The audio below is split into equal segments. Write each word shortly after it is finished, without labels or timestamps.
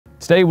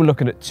Today we're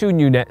looking at two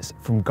new nets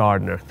from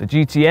Gardner, the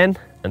GTN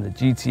and the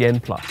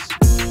GTN Plus.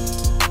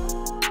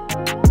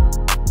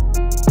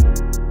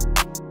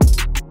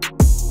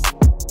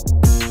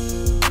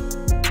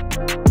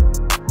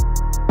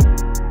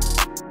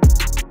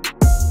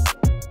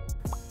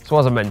 So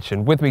as I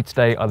mentioned, with me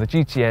today are the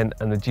GTN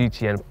and the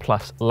GTN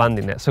Plus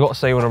landing nets. So I've got to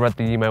say, when I read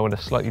the email in a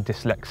slightly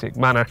dyslexic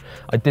manner,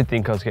 I did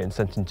think I was getting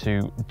sent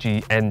into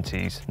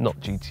GNTs, not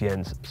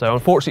GTNs. So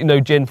unfortunately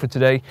no gin for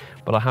today,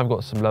 but I have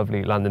got some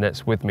lovely landing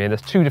nets with me, and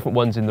there's two different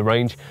ones in the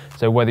range.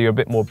 So whether you're a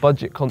bit more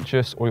budget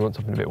conscious or you want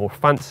something a bit more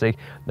fancy,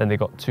 then they've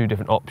got two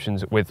different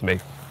options with me.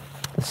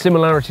 The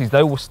similarities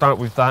though, we'll start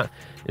with that,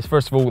 is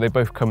first of all, they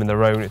both come in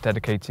their own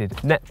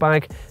dedicated net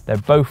bag. They're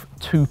both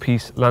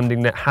two-piece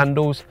landing net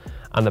handles,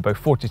 and they're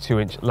both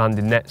 42-inch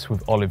landing nets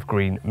with olive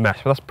green mesh.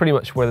 But that's pretty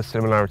much where the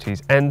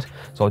similarities end.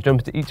 So I'll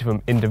jump into each of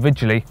them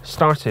individually,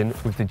 starting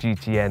with the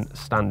GTN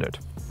standard.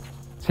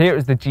 So here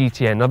is the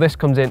GTN. Now this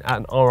comes in at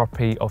an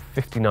RRP of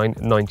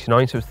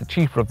 $59.99, so it's the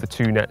cheaper of the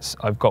two nets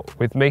I've got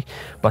with me.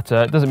 But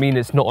it doesn't mean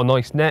it's not a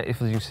nice net.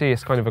 As you see,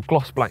 it's kind of a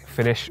gloss black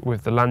finish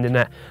with the landing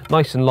net.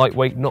 Nice and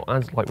lightweight, not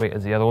as lightweight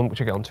as the other one, which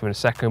I'll get onto in a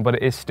second, but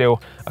it is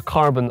still a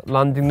carbon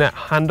landing net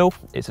handle.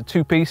 It's a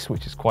two-piece,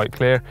 which is quite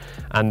clear,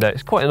 and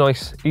it's quite a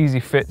nice,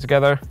 easy fit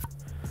together.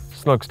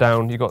 Snugs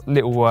down. You've got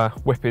little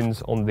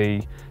whippings on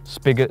the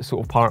spigot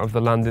sort of part of the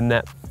landing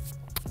net,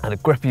 and a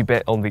grippy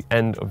bit on the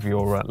end of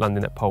your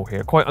landing net pole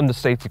here. Quite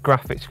understated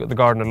graphics. You've got the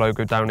Gardner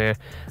logo down here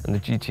and the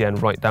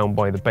GTN right down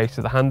by the base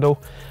of the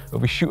handle. If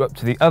we shoot up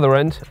to the other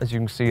end, as you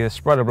can see, the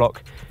spreader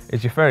block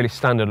is your fairly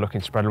standard looking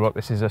spreader block.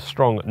 This is a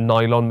strong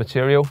nylon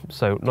material,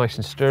 so nice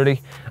and sturdy,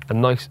 and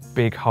nice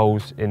big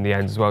holes in the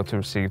ends as well to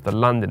receive the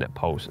landing net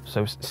poles.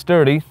 So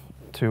sturdy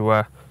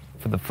to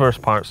for the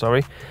first part,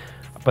 sorry,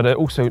 but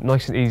also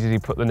nice and easy to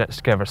put the nets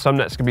together. Some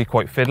nets can be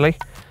quite fiddly,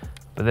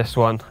 but this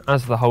one,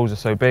 as the holes are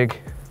so big,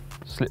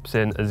 slips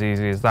in as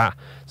easy as that.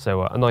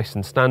 So a nice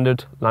and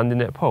standard landing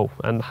net pole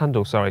and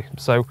handle, sorry.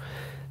 So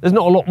there's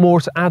not a lot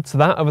more to add to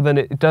that other than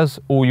it does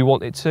all you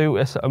want it to.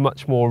 It's at a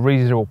much more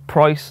reasonable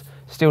price.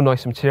 Still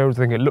nice materials.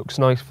 I think it looks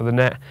nice for the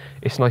net.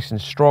 It's nice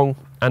and strong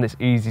and it's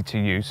easy to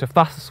use. So if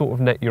that's the sort of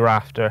net you're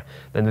after,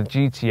 then the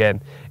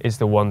GTN is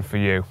the one for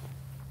you.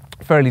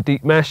 Fairly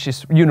deep mesh,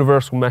 it's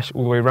universal mesh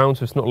all the way around,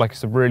 so it's not like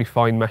it's a really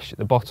fine mesh at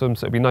the bottom,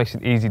 so it'll be nice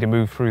and easy to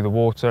move through the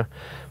water.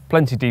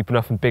 Plenty deep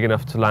enough and big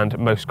enough to land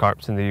most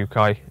carps in the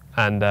UK,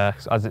 and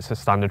as it's a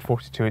standard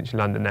 42-inch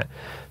landing net.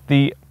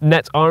 The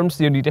net arms,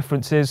 the only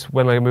difference is,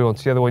 when I move on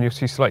to the other one, you'll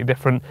see slightly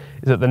different,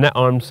 is that the net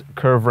arms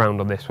curve round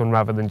on this one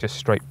rather than just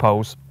straight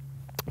poles.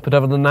 But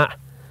other than that,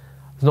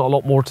 there's not a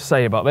lot more to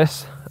say about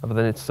this, other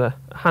than it's a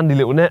handy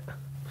little net.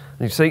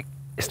 And you see,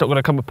 it's not going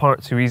to come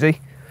apart too easy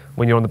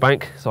when you're on the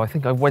bank, so I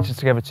think I've wedged it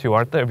together too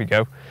hard. There we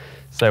go.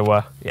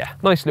 So yeah,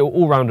 nice little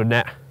all-rounder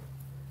net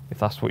if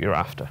that's what you're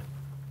after.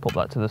 Pop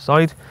that to the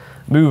side.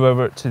 Move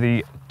over to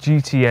the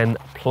GTN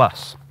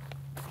Plus.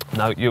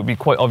 Now it'll be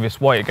quite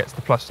obvious why it gets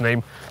the Plus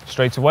name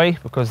straight away,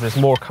 because there's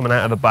more coming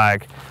out of the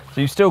bag.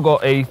 So you've still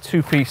got a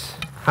two-piece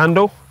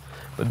handle,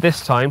 but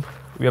this time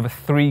we have a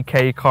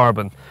 3K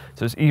carbon,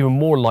 so it's even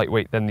more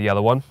lightweight than the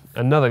other one.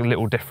 Another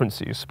little difference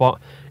that you spot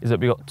is that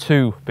we've got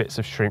two bits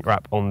of shrink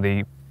wrap on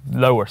the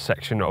lower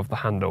section of the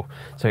handle,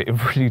 so it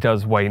really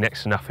does weigh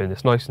next to nothing.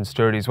 It's nice and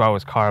sturdy as well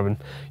as carbon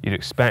you'd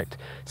expect.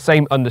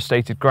 Same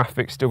understated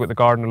graphics, still got the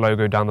Gardner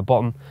logo down the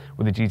bottom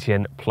with the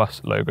GTN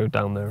Plus logo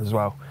down there as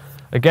well.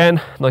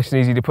 Again, nice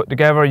and easy to put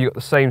together. You've got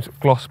the same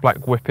gloss black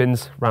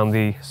whippings around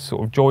the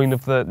sort of join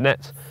of the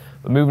net,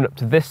 but moving up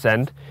to this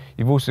end,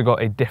 you've also got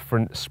a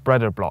different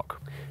spreader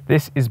block.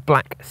 This is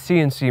black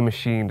CNC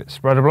machined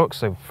spreader block,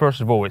 so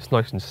first of all, it's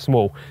nice and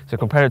small. So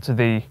compared to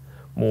the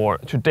more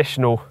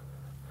traditional,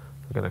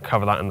 I'm going to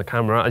cover that in the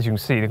camera. As you can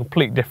see, the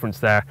complete difference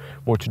there.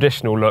 More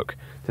traditional look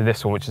to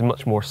this one, which is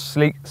much more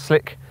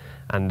slick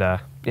and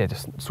yeah,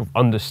 just sort of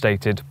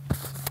understated.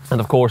 And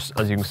of course,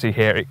 as you can see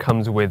here, it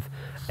comes with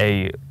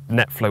a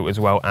net float as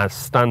well as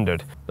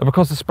standard. Now,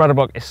 because the spreader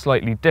block is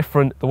slightly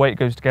different, the way it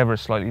goes together is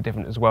slightly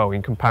different as well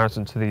in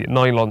comparison to the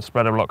nylon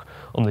spreader block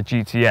on the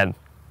GTN.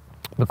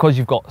 Because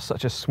you've got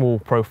such a small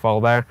profile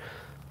there,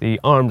 the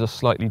arms are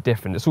slightly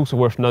different. It's also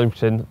worth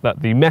noting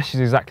that the mesh is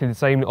exactly the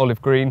same, olive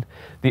green.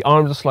 The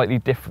arms are slightly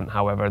different,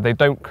 however. They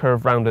don't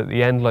curve round at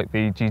the end like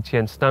the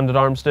GTN standard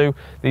arms do.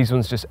 These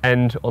ones just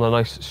end on a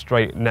nice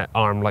straight net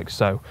arm like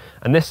so.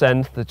 And this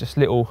end, they're just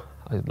little,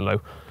 I don't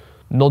know,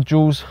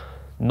 nodules,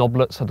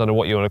 knoblets, I don't know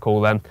what you want to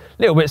call them.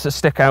 Little bits that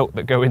stick out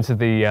that go into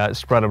the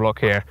spreader block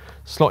here.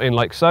 Slot in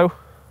like so.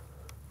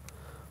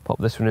 Pop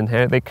this one in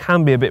here. They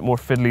can be a bit more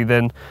fiddly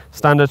than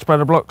standard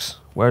spreader blocks,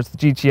 whereas the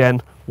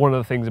GTN, one of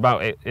the things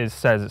about it is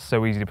says it's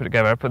so easy to put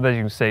together, but as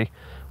you can see,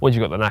 once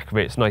you've got the knack of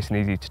it, it's nice and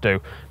easy to do.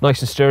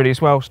 Nice and sturdy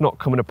as well. It's not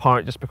coming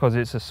apart just because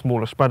it's a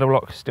smaller spreader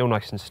block, still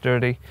nice and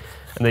sturdy.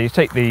 And then you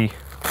take the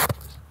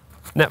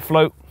net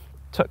float,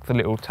 tuck the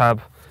little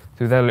tab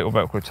through their little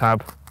Velcro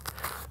tab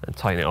and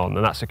tighten it on,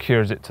 and that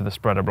secures it to the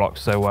spreader block.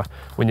 So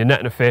when you're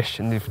netting a fish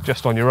and you're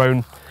just on your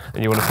own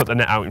and you want to put the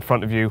net out in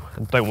front of you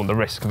and don't want the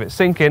risk of it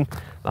sinking,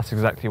 that's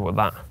exactly what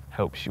that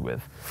helps you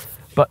with.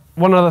 But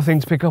one other thing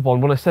to pick up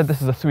on when I said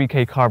this is a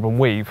 3K carbon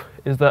weave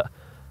is that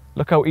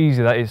look how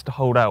easy that is to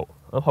hold out.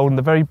 I'm holding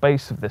the very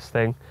base of this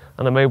thing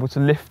and I'm able to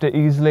lift it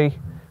easily.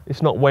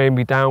 It's not weighing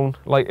me down.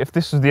 Like if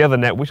this was the other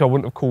net, which I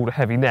wouldn't have called a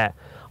heavy net,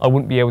 I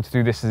wouldn't be able to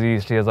do this as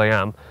easily as I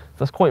am.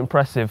 That's quite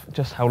impressive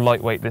just how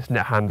lightweight this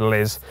net handle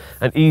is,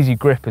 and easy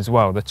grip as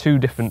well. The two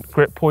different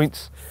grip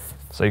points,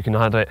 so you can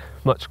have it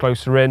much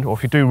closer in, or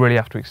if you do really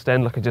have to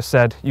extend, like I just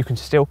said, you can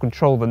still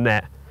control the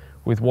net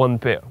with one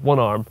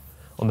arm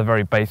on the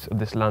very base of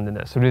this landing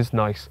net, so it is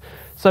nice.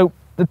 So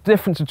the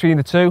difference between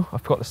the two, I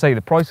forgot to say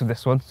the price of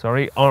this one,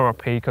 sorry,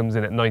 RRP comes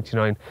in at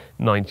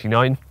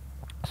 $99.99,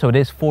 so it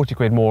is 40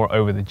 quid more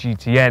over the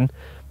GTN,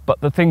 but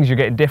the things you're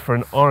getting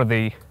different are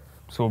the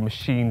sort of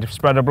machined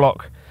spreader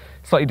block,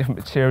 slightly different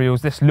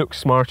materials. This looks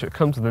smarter, it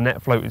comes with the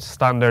net float, it's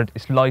standard,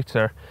 it's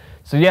lighter.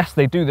 So yes,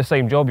 they do the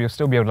same job, you'll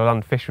still be able to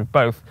land fish with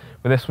both,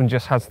 but this one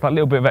just has that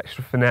little bit of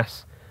extra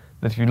finesse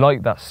that if you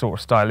like that sort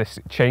of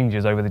stylistic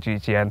changes over the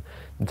GTN,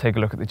 then take a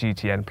look at the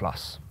GTN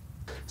Plus.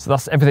 So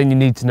that's everything you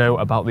need to know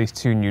about these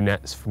two new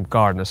nets from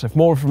Gardner. So for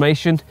more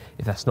information,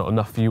 if that's not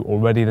enough for you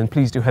already, then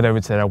please do head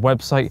over to their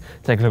website,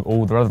 take a look at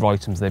all the other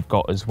items they've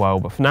got as well.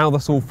 But for now,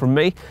 that's all from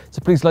me.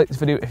 So please like this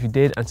video if you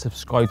did, and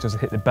subscribe to us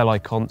and hit the bell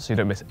icon so you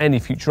don't miss any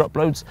future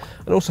uploads.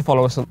 And also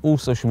follow us on all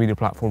social media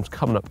platforms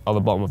coming up at the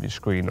bottom of your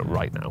screen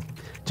right now.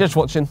 Cheers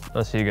for watching, and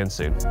I'll see you again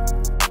soon.